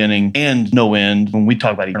have a beginning and no end when we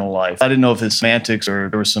talk about eternal life. I didn't know if it's semantics or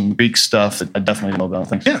there was some Greek stuff that I definitely know about.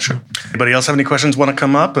 Thanks. Yeah, sure. Anybody else have any questions? Want to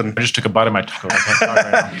come up? And I just took a bite of my taco. I can't talk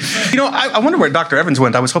right now. I wonder where Dr. Evans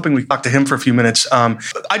went. I was hoping we'd talk to him for a few minutes.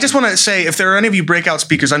 I just want to say, if there are any of you breakout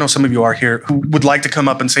speakers, I know some of you are here, who would like to come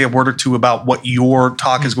up and say a word or two about what your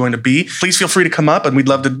talk is going to be, please feel free to come up, and we'd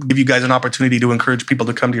love to give you guys an opportunity to encourage people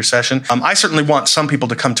to come to your session. I certainly want some people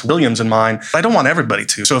to come to Williams and mine, but I don't want everybody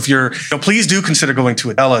to. So if please do consider going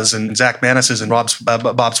to Adela's and Zach Manis's and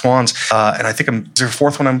Bob Swan's. And I think is there a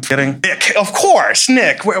fourth one I'm getting? Nick, of course,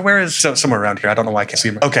 Nick. Where is somewhere around here? I don't know why I can't see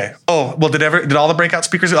him. Okay. Oh, well, did all the breakout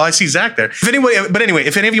speakers? I see see Zach there.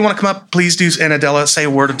 If any of you want to come up, please do. And Adela, say a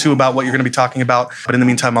word or two about what you're going to be talking about. But in the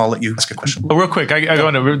meantime, I'll let you ask a question. Well, real quick, I go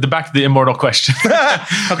into back to the immortal question.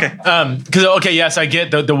 Okay. Because yes, I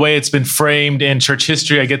get the way it's been framed in church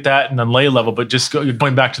history. I get that, and on lay level. But just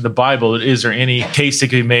going back to the Bible, is there any case that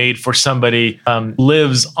could be made for somebody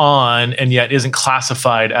lives on and yet isn't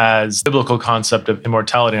classified as biblical concept of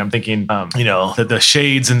immortality? I'm thinking, the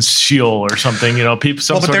shades in Sheol or something. People.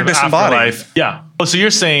 But they're disembodied. Afterlife. Yeah. Oh, so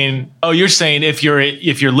you're saying if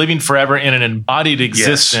you're living forever in an embodied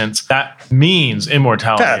existence, that means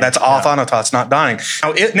immortality. Yeah, that's athanatos, not dying.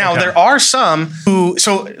 Now there are some who,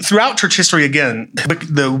 so throughout church history, again,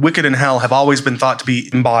 the wicked in hell have always been thought to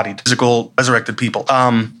be embodied, physical, resurrected people.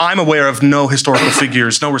 I'm aware of no historical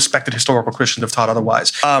figures, no respected historical Christians have taught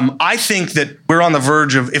otherwise. I think that we're on the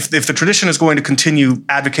verge of, if the tradition is going to continue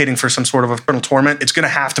advocating for some sort of eternal torment, it's going to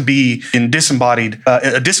have to be in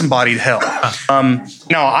a disembodied hell.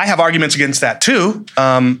 Now, I have arguments against that too,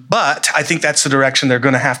 but I think that's the direction they're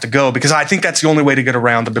going to have to go, because I think that's the only way to get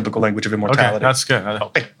around the biblical language of immortality. Okay, that's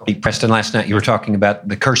good. Hey, Preston, last night you were talking about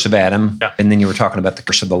the curse of Adam, and then you were talking about the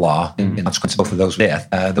curse of the law, and consequence of both of those death.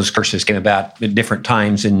 Those curses came about at different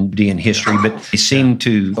times in history, but they seem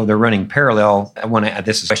to, they're running parallel. I want to add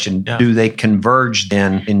this question. Do they converge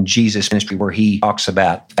then in Jesus' ministry, where he talks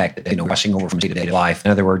about the fact that, crossing over from day-to-day life?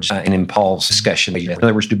 In other words, and in Paul's discussion, in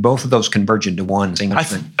other words, do both of those converge into one?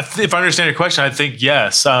 If I understand your question, I think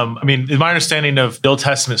yes. My understanding of the Old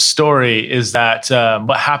Testament story is that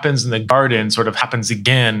what happens in the garden sort of happens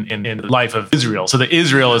again in the life of Israel. So the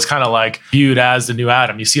Israel is kind of like viewed as the new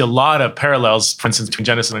Adam. You see a lot of parallels, for instance, between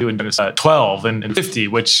Genesis and Genesis 12 and 50,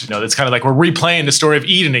 which, it's kind of like we're replaying the story of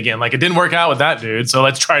Eden again. Like, it didn't work out with that dude, so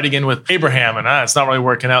let's try it again with Abraham, and it's not really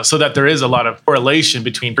working out. So that there is a lot of correlation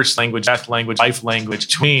between first language, death language, life language,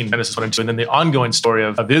 between Genesis 1 and 2, and then the ongoing story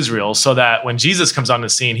of Israel, so that when Jesus comes on the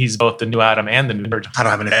scene, he's both the new Adam and the new virgin. I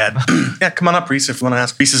don't have an ad. Yeah, come on up, Reese, if you want to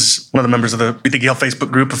ask. Reese is one of the members of the We Think Yale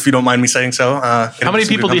Facebook group, if you don't mind me saying so. How many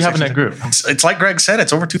people do you have in that group? It's like Greg said,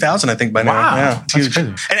 it's over 2,000, I think, by now. Wow, yeah, it's huge.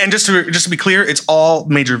 crazy. And just to be clear, it's all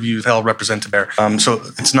major views held represented there. So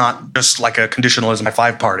it's not just like a conditionalism by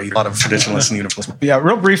five party, a lot of traditionalists and universalists. Yeah,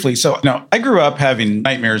 real briefly. So, I grew up having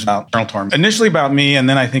nightmares about eternal torment. Initially about me, and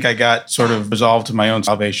then I think I got sort of resolved to my own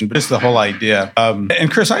salvation. But it's the whole idea.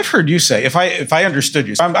 And Chris, I've heard you say, if I understood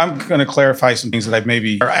you, so I'm going to clarify some things that I've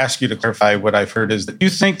maybe, or ask you to clarify what I've heard, is that you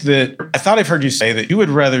think that, I thought I've heard you say that you would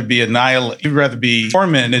rather be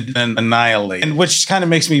tormented than annihilated, and which kind of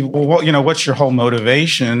makes me, well, what's your whole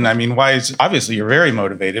motivation? I mean, why is, obviously you're very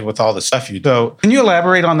motivated with all the stuff you do. So can you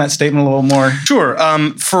elaborate on that statement a little more? Sure.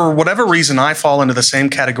 For whatever reason, I fall into the same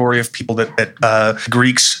category of people that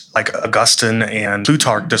Greeks like Augustine and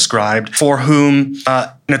Plutarch described, for whom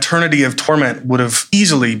an eternity of torment would have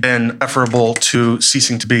easily been preferable to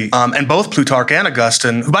ceasing to be. And both Plutarch and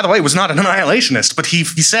Augustine, who, by the way, was not an annihilationist, but he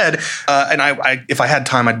said, and I if I had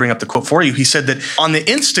time, I'd bring up the quote for you. He said that on the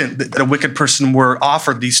instant that a wicked person were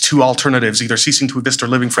offered these two alternatives, either ceasing to exist or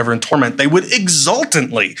living forever in torment, they would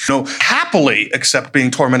exultantly, happily accept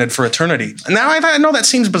being tormented for eternity. And now I know that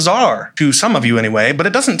seems bizarre to some of you anyway, but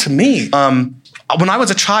it doesn't to me. When I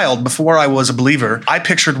was a child, before I was a believer, I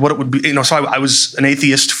pictured what it would be. So I was an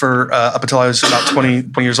atheist for up until I was about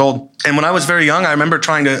 20 years old. And when I was very young, I remember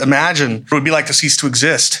trying to imagine what it would be like to cease to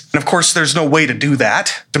exist. And of course, there's no way to do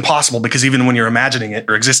that. It's impossible, because even when you're imagining it,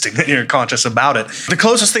 you're existing, you're conscious about it. The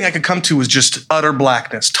closest thing I could come to was just utter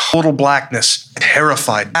blackness, total blackness.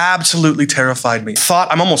 Terrified, absolutely terrified me.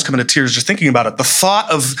 I'm almost coming to tears just thinking about it. The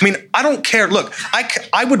thought of, I don't care. Look,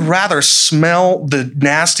 I would rather smell the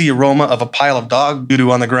nasty aroma of a pile of dog doo-doo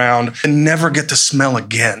on the ground and never get to smell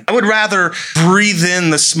again. I would rather breathe in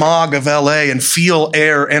the smog of LA and feel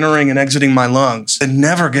air entering and exiting my lungs and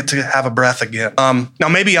never get to have a breath again. Now,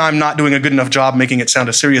 maybe I'm not doing a good enough job making it sound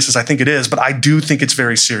as serious as I think it is, but I do think it's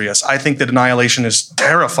very serious. I think that annihilation is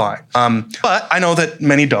terrifying. But I know that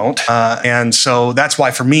many don't. And so that's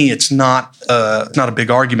why for me, it's not a big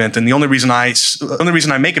argument. And the only reason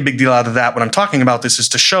I make a big deal out of that when I'm talking about this is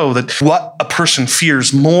to show that what a person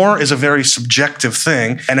fears more is a very subjective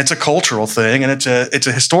thing, and it's a cultural thing, and it's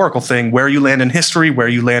a historical thing. Where you land in history, where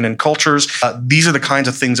you land in cultures, these are the kinds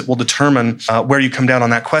of things that will determine where you come down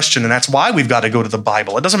on that question, and that's why we've got to go to the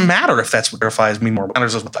Bible. It doesn't matter if that's what verifies me more.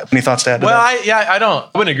 Any thoughts to add to that? I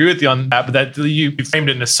wouldn't agree with you on that, but that you framed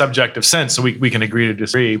it in a subjective sense, so we can agree to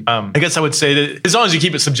disagree. I guess I would say that as long as you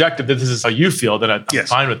keep it subjective, that this is how you feel, then I'm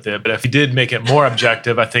fine with it. But if you did make it more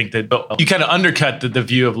objective, I think that you kind of undercut the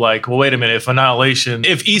view of like, well, wait a minute, if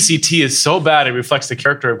ECT is so bad it reflects the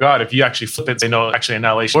character of God, if you actually flip it and say, no, actually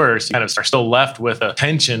annihilation worse, you kind of are still left with a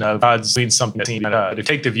tension of God's doing something. To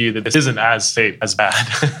take the view argue that this isn't as bad.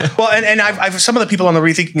 Well, and I've some of the people on the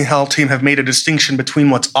Rethinking Hell team have made a distinction between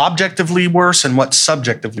what's objectively worse and what's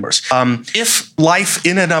subjectively worse. If life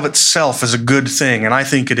in and of itself is a good thing, and I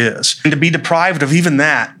think it is, and to be deprived of even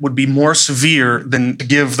that would be more severe than to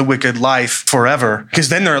give the wicked life forever, because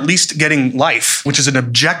then they're at least getting life, which is an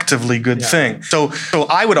objectively good thing. So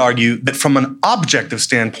I would argue that from an objective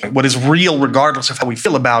standpoint, what is real, regardless of how we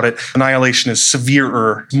feel about it, annihilation is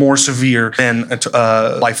more severe than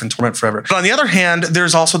life in torment forever. But on the other hand,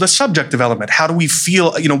 there's also the subjective element. How do we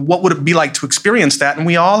feel? What would it be like to experience that? And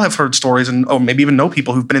we all have heard stories, or maybe even know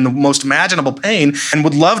people who've been in the most imaginable pain and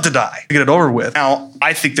would love to die to get it over with. Now,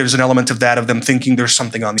 I think there's an element of that, of them thinking there's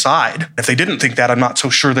something on the side. If they didn't think that, I'm not so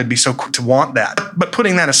sure they'd be so quick to want that. But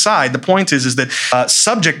putting that aside, the point is that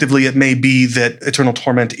subjectively it may be that eternal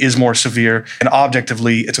torment is more severe, and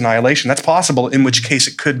objectively it's annihilation. That's possible, in which case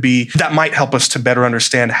it could be. That might help us to better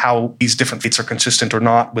understand how these different fates are consistent or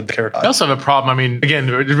not with the paradigm. I also have a problem. I mean, again,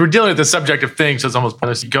 we're dealing with the subjective thing, so it's almost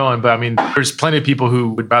pointless to keep going. But I mean, there's plenty of people who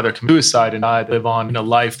would rather commit suicide and die than live on a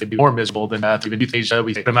life that'd be more miserable than death. Even euthanasia,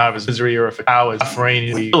 we take them out of his misery, or if a cow is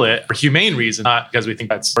suffering, we kill it for humane reason, not because we think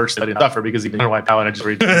that's worse than suffer, because you can wipe out and I just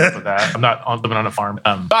read with that. I'm not living on a farm.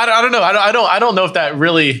 But I don't know. I don't know if that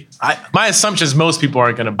really. My assumption is most people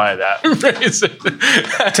aren't going to buy that.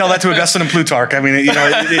 Tell that to Augustine and Plutarch. I mean,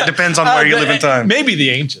 it depends on where you live in time. Maybe the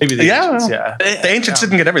ancients. The ancients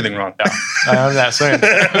didn't get everything wrong. I'm not saying.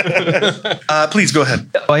 Please go ahead.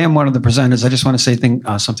 I am one of the presenters. I just want to say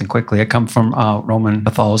something quickly. I come from Roman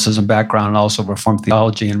Catholicism background and also Reformed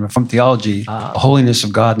theology. And Reformed theology, the holiness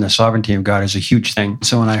of God and the sovereignty of God is a huge thing.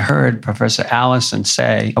 So when I heard Professor Allison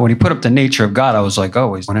say, when he put up the nature of God, I was like,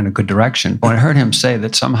 oh, he's went in a good direction. When I heard him say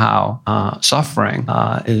that somehow suffering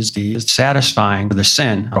is satisfying for the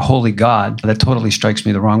sin of a holy God, that totally strikes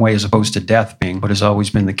me the wrong way, as opposed to death being what has always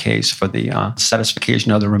been the case for the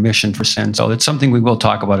satisfaction of the remission for sin. So it's something we will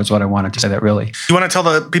talk about, is what I wanted to say that really. You want to tell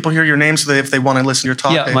the people here your name so that if they want to listen to your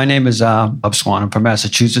talk? Yeah, my name is Bob Swan. I'm from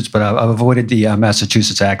Massachusetts, but I've avoided the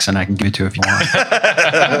Massachusetts accent. I can give it to you if you want.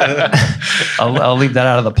 I'll leave that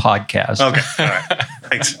out of the podcast. Okay, all right.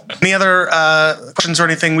 Thanks. Any other questions or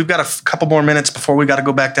anything? We've got a couple more minutes before we got to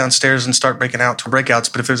go back downstairs and start breaking out to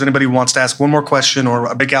breakouts. But if there's anybody who wants to ask one more question, or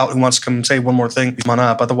a breakout who wants to come say one more thing, come on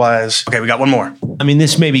up. Otherwise, okay, we got one more. I mean,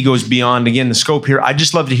 this maybe goes beyond, again, the scope here. I'd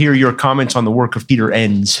just love to hear your comments on the work of Peter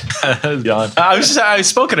Enns. I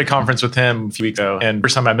spoke at a conference with him a few weeks ago, and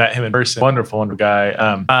first time I met him in person, wonderful guy.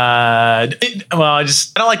 I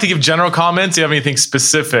don't like to give general comments. Do you have anything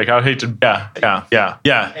specific? I would hate to.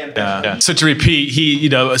 Yeah. So to repeat, he,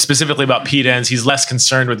 specifically about Pete Enns, he's less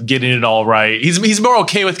concerned with getting it all right. He's more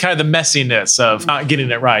okay with kind of the messiness of not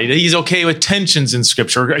getting it right. He's okay with tensions in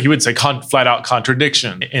Scripture. He would say flat out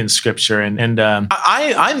contradiction in Scripture, and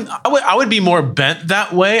I would be more bent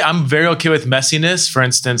that way. I'm very okay with messiness. For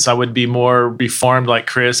instance, I would be more reformed like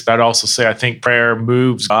Chris, but I'd also say I think prayer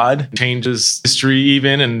moves God, changes history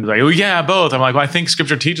even, and like, oh yeah, both. I'm like, well, I think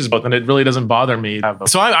Scripture teaches both, and it really doesn't bother me.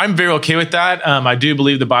 So I'm very okay with that. I do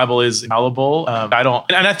believe the Bible is infallible.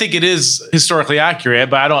 And I think it is historically accurate,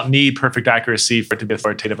 but I don't need perfect accuracy for it to be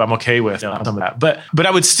authoritative. I'm okay with some of that, but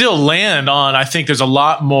I would still land on. I think there's a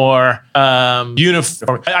lot more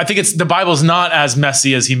uniform. I think the Bible's not as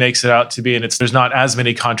messy as he makes it out to be, and there's not as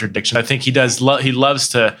many contradictions. I think he does. He loves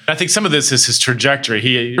to. I think some of this is his trajectory.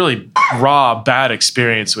 He really raw bad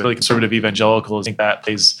experience with really conservative evangelicals. I think that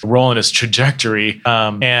plays a role in his trajectory.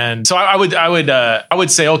 And so I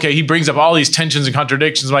would say, okay, he brings up all these tensions and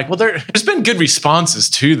contradictions. I'm like, well, there's been good responses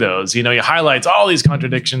to those. He highlights all these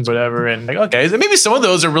contradictions, whatever, and like, okay, maybe some of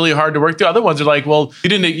those are really hard to work through. Other ones are like, well, you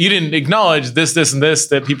didn't acknowledge this, and this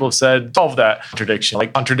that people have said solve that contradiction,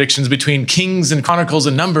 like contradictions between Kings and Chronicles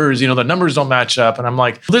and Numbers. The numbers don't match up, and I'm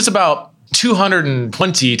like, well, there's about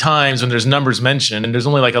 220 times when there's numbers mentioned, and there's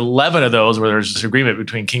only like 11 of those where there's disagreement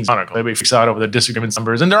between Kings and Chronicles. Everybody freaks out over the disagreements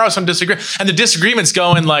numbers, and there are some disagreements, and the disagreements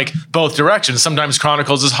go in like both directions. Sometimes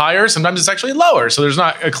Chronicles is higher, sometimes it's actually lower, so there's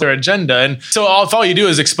not a clear agenda. And so if all you do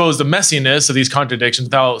is expose the messiness of these contradictions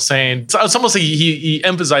without saying, it's almost like he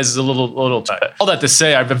emphasizes a little. All that to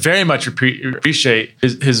say, I very much appreciate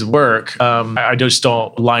his work. I just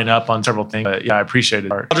don't line up on several things, but yeah, I appreciate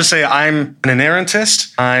it. I'll just say I'm an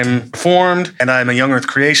inerrantist. I'm reformed. Reformed, and I'm a young Earth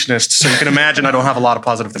creationist. So you can imagine I don't have a lot of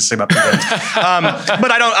positive things to say about Pete Enns.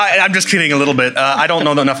 But I'm just kidding a little bit. I don't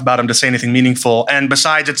know enough about him to say anything meaningful. And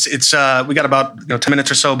besides, it's we got about 10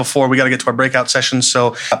 minutes or so before we got to get to our breakout sessions.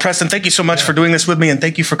 So Preston, thank you so much for doing this with me, and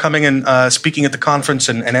thank you for coming and speaking at the conference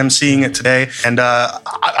and emceeing it today. And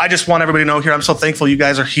I just want everybody to know here, I'm so thankful you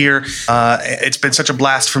guys are here. It's been such a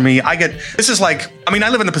blast for me. I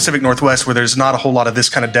live in the Pacific Northwest where there's not a whole lot of this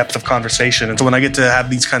kind of depth of conversation. And so when I get to have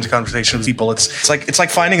these kinds of conversations with people, it's like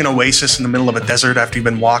finding an oasis in the middle of a desert after you've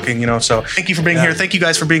been walking, So thank you for being here. Thank you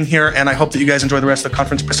guys for being here. And I hope that you guys enjoy the rest of the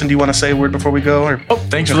conference. Preston, do you want to say a word before we go?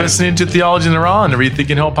 Thanks for listening to Theology in the Raw and the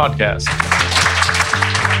Rethinking Hell podcast.